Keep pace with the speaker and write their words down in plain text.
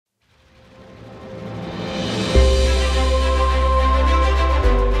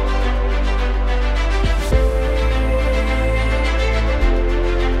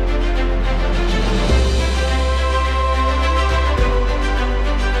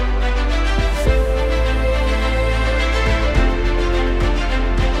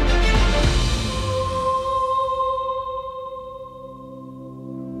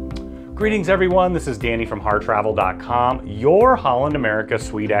Greetings everyone, this is Danny from HarTravel.com, your Holland America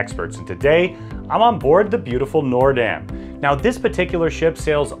Suite experts, and today I'm on board the beautiful Noordam. Now this particular ship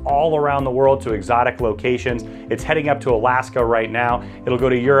sails all around the world to exotic locations. It's heading up to Alaska right now. It'll go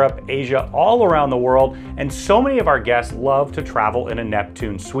to Europe, Asia, all around the world, and so many of our guests love to travel in a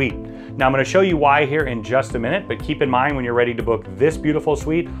Neptune Suite. Now I'm going to show you why here in just a minute, but keep in mind when you're ready to book this beautiful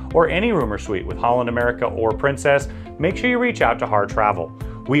suite or any room or suite with Holland America or Princess, make sure you reach out to Harr Travel.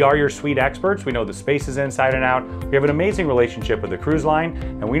 We are your suite experts. We know the spaces inside and out. We have an amazing relationship with the cruise line,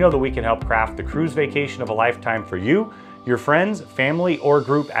 and we know that we can help craft the cruise vacation of a lifetime for you, your friends, family, or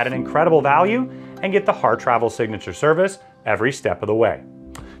group at an incredible value, and get the Harr Travel signature service every step of the way.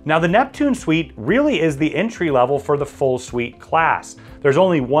 Now the Neptune Suite really is the entry level for the full suite class. There's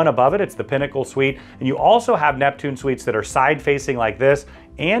only one above it, it's the Pinnacle Suite, and you also have Neptune Suites that are side facing like this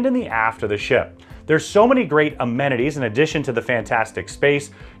and in the aft of the ship. There's so many great amenities in addition to the fantastic space.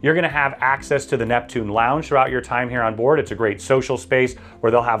 You're gonna have access to the Neptune Lounge throughout your time here on board. It's a great social space where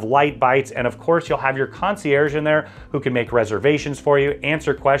they'll have light bites, and of course you'll have your concierge in there who can make reservations for you,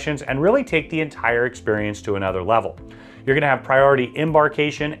 answer questions, and really take the entire experience to another level. You're gonna have priority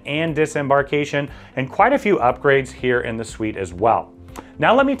embarkation and disembarkation, and quite a few upgrades here in the suite as well.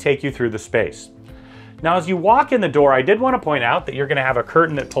 Now let me take you through the space. Now as you walk in the door, I did want to point out that you're going to have a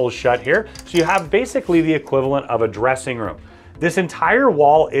curtain that pulls shut here, so you have basically the equivalent of a dressing room. This entire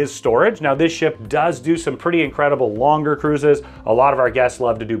wall is storage. Now this ship does do some pretty incredible longer cruises. A lot of our guests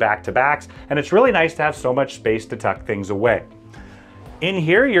love to do back-to-backs, and it's really nice to have so much space to tuck things away. In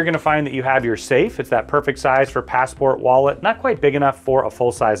here, you're gonna find that you have your safe. It's that perfect size for passport, wallet, not quite big enough for a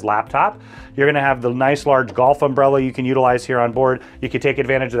full-size laptop. You're gonna have the nice large golf umbrella you can utilize here on board. You can take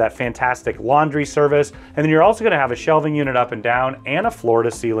advantage of that fantastic laundry service. And then you're also gonna have a shelving unit up and down and a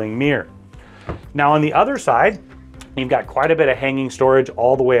floor-to-ceiling mirror. Now on the other side, you've got quite a bit of hanging storage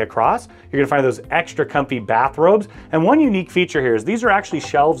all the way across. You're gonna find those extra comfy bathrobes. And one unique feature here is these are actually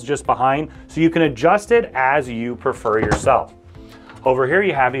shelves just behind, so you can adjust it as you prefer yourself. Over here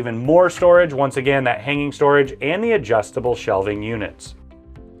you have even more storage, once again that hanging storage and the adjustable shelving units.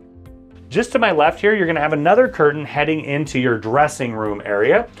 Just to my left here, you're gonna have another curtain heading into your dressing room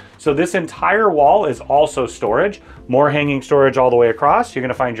area. So this entire wall is also storage, more hanging storage all the way across. You're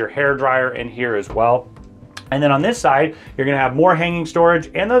gonna find your hair dryer in here as well. And then on this side, you're gonna have more hanging storage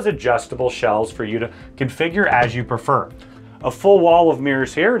and those adjustable shelves for you to configure as you prefer. A full wall of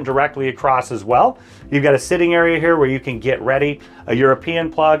mirrors here and directly across as well. You've got a sitting area here where you can get ready, a European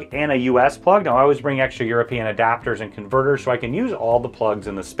plug and a US plug. Now I always bring extra European adapters and converters so I can use all the plugs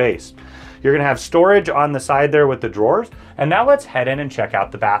in the space. You're gonna have storage on the side there with the drawers. And now let's head in and check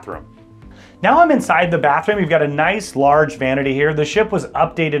out the bathroom. Now I'm inside the bathroom. You've got a nice large vanity here. The ship was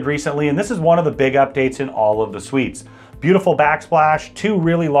updated recently, and this is one of the big updates in all of the suites. Beautiful backsplash, two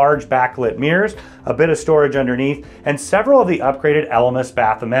really large backlit mirrors, a bit of storage underneath, and several of the upgraded Elemis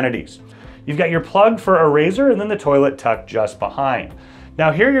bath amenities. You've got your plug for a razor and then the toilet tucked just behind.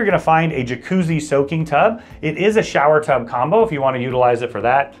 Now here you're gonna find a jacuzzi soaking tub. It is a shower tub combo if you wanna utilize it for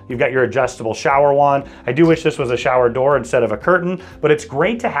that. You've got your adjustable shower wand. I do wish this was a shower door instead of a curtain, but it's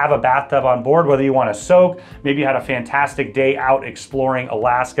great to have a bathtub on board, whether you wanna soak, maybe you had a fantastic day out exploring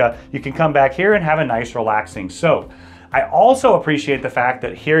Alaska. You can come back here and have a nice relaxing soak. I also appreciate the fact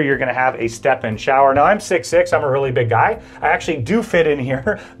that here you're gonna have a step-in shower. Now I'm 6'6", I'm a really big guy. I actually do fit in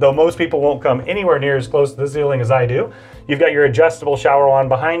here, though most people won't come anywhere near as close to the ceiling as I do. You've got your adjustable shower wand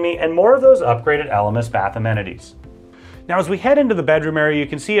behind me and more of those upgraded Elemis bath amenities. Now as we head into the bedroom area, you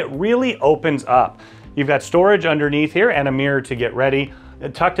can see it really opens up. You've got storage underneath here and a mirror to get ready.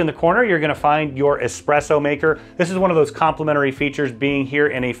 Tucked in the corner, you're gonna find your espresso maker. This is one of those complimentary features being here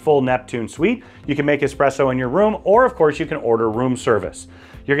in a full Neptune Suite. You can make espresso in your room, or of course you can order room service.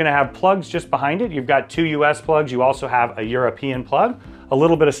 You're gonna have plugs just behind it. You've got two US plugs. You also have a European plug, a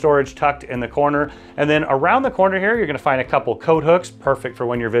little bit of storage tucked in the corner. And then around the corner here, you're gonna find a couple coat hooks, perfect for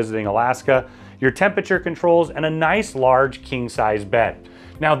when you're visiting Alaska, your temperature controls, and a nice large king size bed.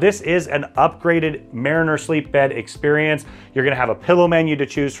 Now this is an upgraded Mariner sleep bed experience. You're gonna have a pillow menu to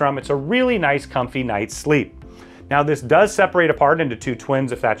choose from. It's a really nice comfy night's sleep. Now this does separate apart into two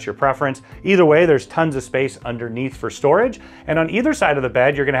twins if that's your preference. Either way, there's tons of space underneath for storage. And on either side of the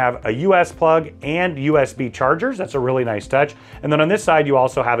bed, you're gonna have a US plug and USB chargers. That's a really nice touch. And then on this side, you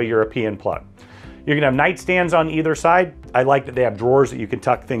also have a European plug. You're gonna have nightstands on either side. I like that they have drawers that you can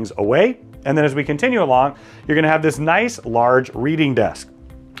tuck things away. And then as we continue along, you're gonna have this nice large reading desk.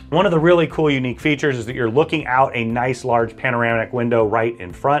 One of the really cool unique features is that you're looking out a nice large panoramic window right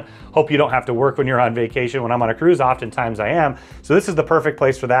in front. Hope you don't have to work when you're on vacation. When I'm on a cruise, oftentimes I am. So this is the perfect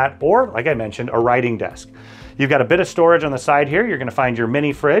place for that, or like I mentioned, a writing desk. You've got a bit of storage on the side here. You're gonna find your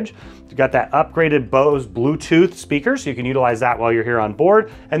mini fridge. You've got that upgraded Bose Bluetooth speaker, so you can utilize that while you're here on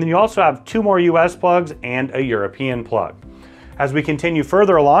board. And then you also have 2 more US plugs and a European plug. As we continue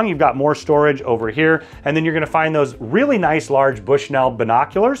further along, you've got more storage over here, and then you're gonna find those really nice large Bushnell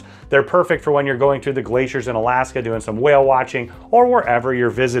binoculars. They're perfect for when you're going through the glaciers in Alaska, doing some whale watching, or wherever you're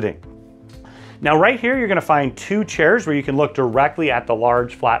visiting. Now right here, you're gonna find 2 chairs where you can look directly at the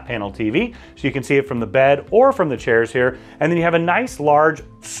large flat panel TV, so you can see it from the bed or from the chairs here. And then you have a nice large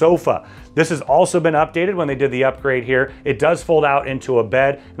sofa. This has also been updated when they did the upgrade here. It does fold out into a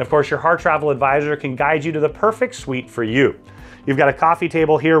bed. And of course, your Harr Travel advisor can guide you to the perfect suite for you. You've got a coffee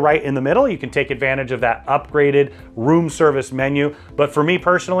table here right in the middle. You can take advantage of that upgraded room service menu. But for me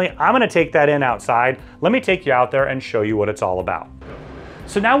personally, I'm gonna take that in outside. Let me take you out there and show you what it's all about.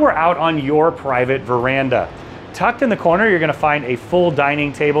 So now we're out on your private veranda. Tucked in the corner, you're gonna find a full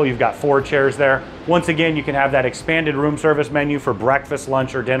dining table. You've got 4 chairs there. Once again, you can have that expanded room service menu for breakfast,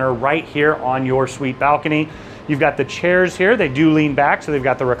 lunch, or dinner right here on your suite balcony. You've got the chairs here. They do lean back, so they've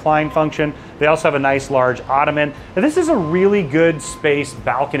got the recline function. They also have a nice large ottoman. Now, this is a really good space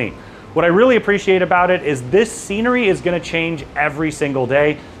balcony. What I really appreciate about it is this scenery is gonna change every single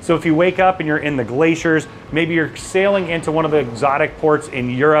day. So if you wake up and you're in the glaciers, maybe you're sailing into one of the exotic ports in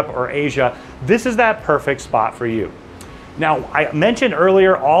Europe or Asia, this is that perfect spot for you. Now, I mentioned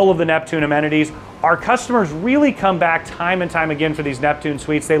earlier all of the Neptune amenities. Our customers really come back time and time again for these Neptune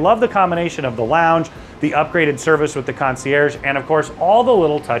Suites. They love the combination of the lounge, the upgraded service with the concierge, and of course, all the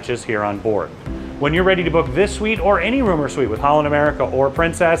little touches here on board. When you're ready to book this suite or any room or suite with Holland America or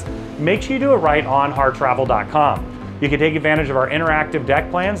Princess, make sure you do it right on harrtravel.com. You can take advantage of our interactive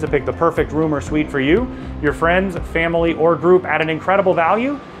deck plans to pick the perfect room or suite for you, your friends, family, or group at an incredible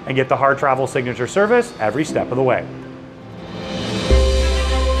value, and get the Harr Travel signature service every step of the way.